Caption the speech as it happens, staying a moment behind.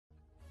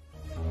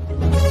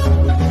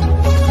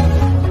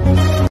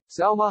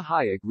Salma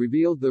Hayek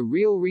revealed the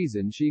real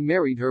reason she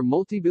married her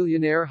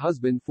multibillionaire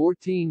husband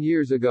 14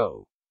 years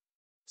ago.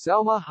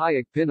 Salma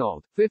Hayek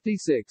Pinault,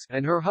 56,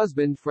 and her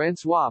husband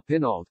Francois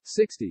Pinault,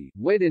 60,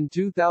 wed in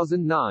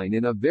 2009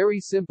 in a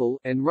very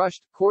simple, and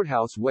rushed,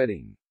 courthouse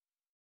wedding.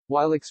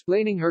 While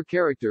explaining her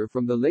character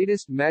from the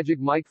latest Magic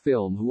Mike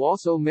film, who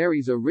also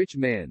marries a rich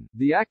man,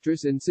 the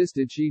actress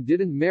insisted she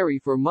didn't marry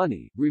for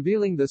money,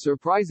 revealing the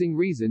surprising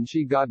reason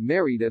she got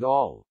married at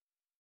all.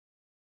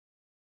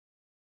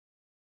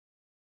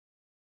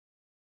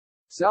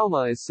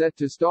 Salma is set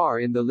to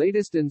star in the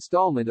latest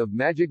installment of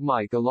Magic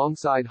Mike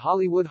alongside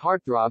Hollywood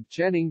heartthrob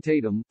Channing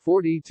Tatum,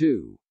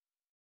 42.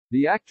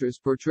 The actress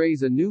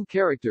portrays a new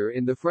character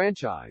in the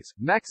franchise,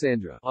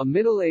 Maxandra, a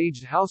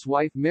middle-aged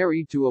housewife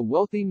married to a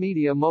wealthy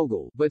media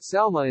mogul, but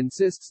Salma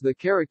insists the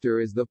character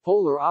is the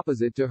polar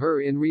opposite to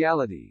her in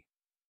reality.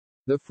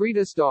 The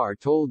Frida star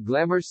told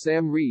Glamour's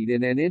Sam Reed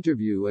in an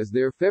interview as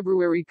their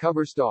February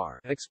cover star,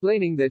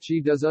 explaining that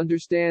she does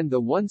understand the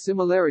one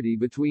similarity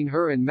between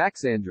her and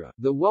Maxandra,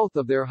 the wealth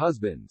of their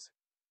husbands.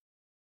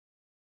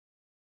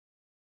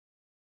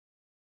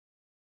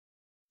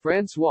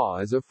 Francois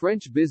is a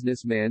French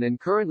businessman and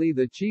currently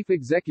the chief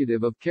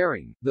executive of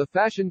Kering, the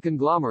fashion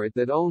conglomerate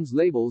that owns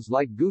labels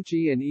like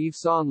Gucci and Yves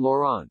Saint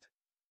Laurent.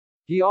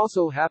 He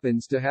also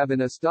happens to have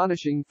an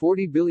astonishing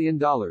 $40 billion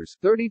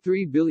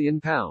 £33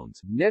 billion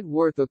net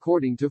worth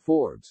according to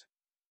Forbes.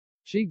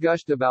 She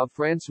gushed about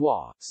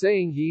Francois,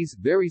 saying he's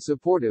very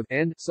supportive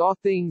and saw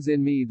things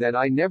in me that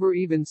I never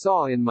even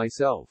saw in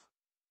myself.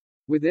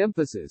 With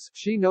emphasis,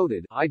 she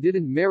noted, I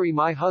didn't marry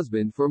my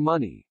husband for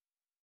money.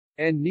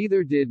 And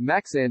neither did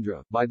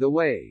Maxandra, by the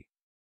way.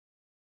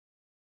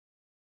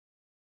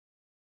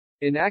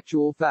 In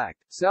actual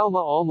fact,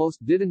 Salma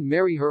almost didn't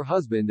marry her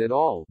husband at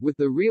all, with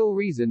the real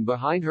reason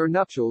behind her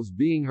nuptials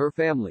being her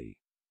family.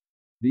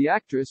 The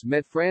actress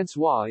met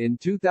Francois in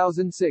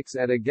 2006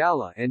 at a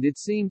gala and it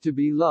seemed to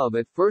be love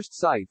at first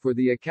sight for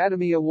the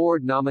Academy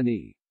Award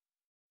nominee.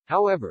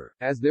 However,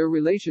 as their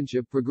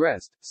relationship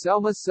progressed,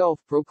 Salma's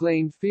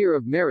self-proclaimed fear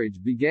of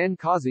marriage began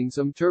causing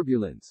some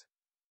turbulence.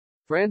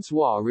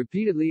 Francois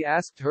repeatedly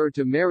asked her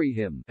to marry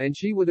him, and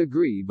she would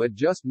agree but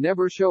just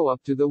never show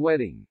up to the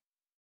wedding.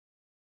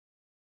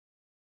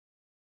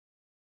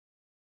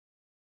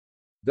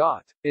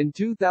 In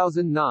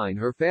 2009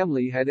 her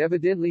family had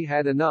evidently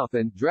had enough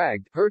and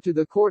dragged her to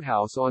the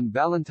courthouse on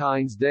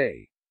Valentine's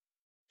Day.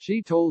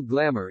 She told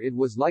Glamour it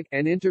was like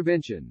an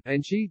intervention,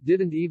 and she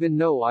didn't even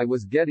know I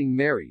was getting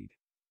married.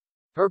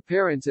 Her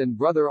parents and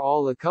brother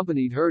all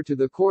accompanied her to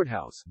the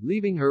courthouse,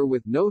 leaving her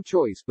with no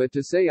choice but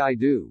to say I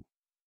do.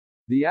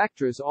 The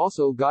actress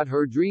also got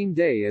her dream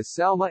day as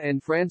Salma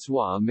and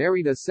Francois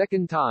married a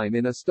second time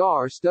in a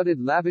star-studded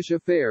lavish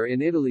affair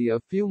in Italy a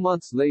few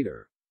months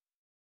later.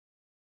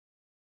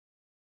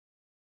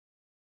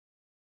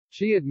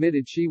 She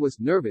admitted she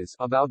was nervous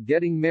about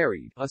getting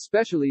married,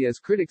 especially as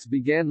critics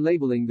began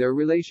labeling their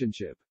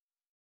relationship.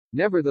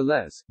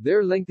 Nevertheless,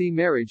 their lengthy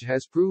marriage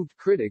has proved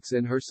critics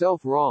and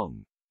herself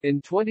wrong.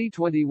 In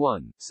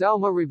 2021,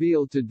 Salma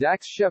revealed to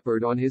Dax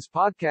Shepard on his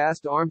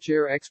podcast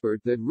Armchair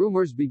Expert that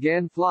rumors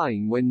began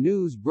flying when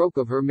news broke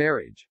of her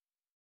marriage.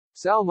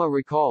 Salma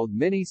recalled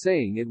many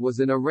saying it was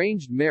an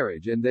arranged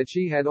marriage and that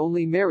she had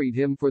only married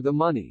him for the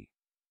money.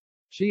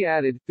 She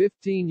added,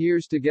 15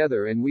 years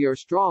together and we are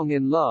strong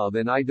in love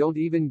and I don't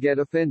even get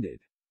offended.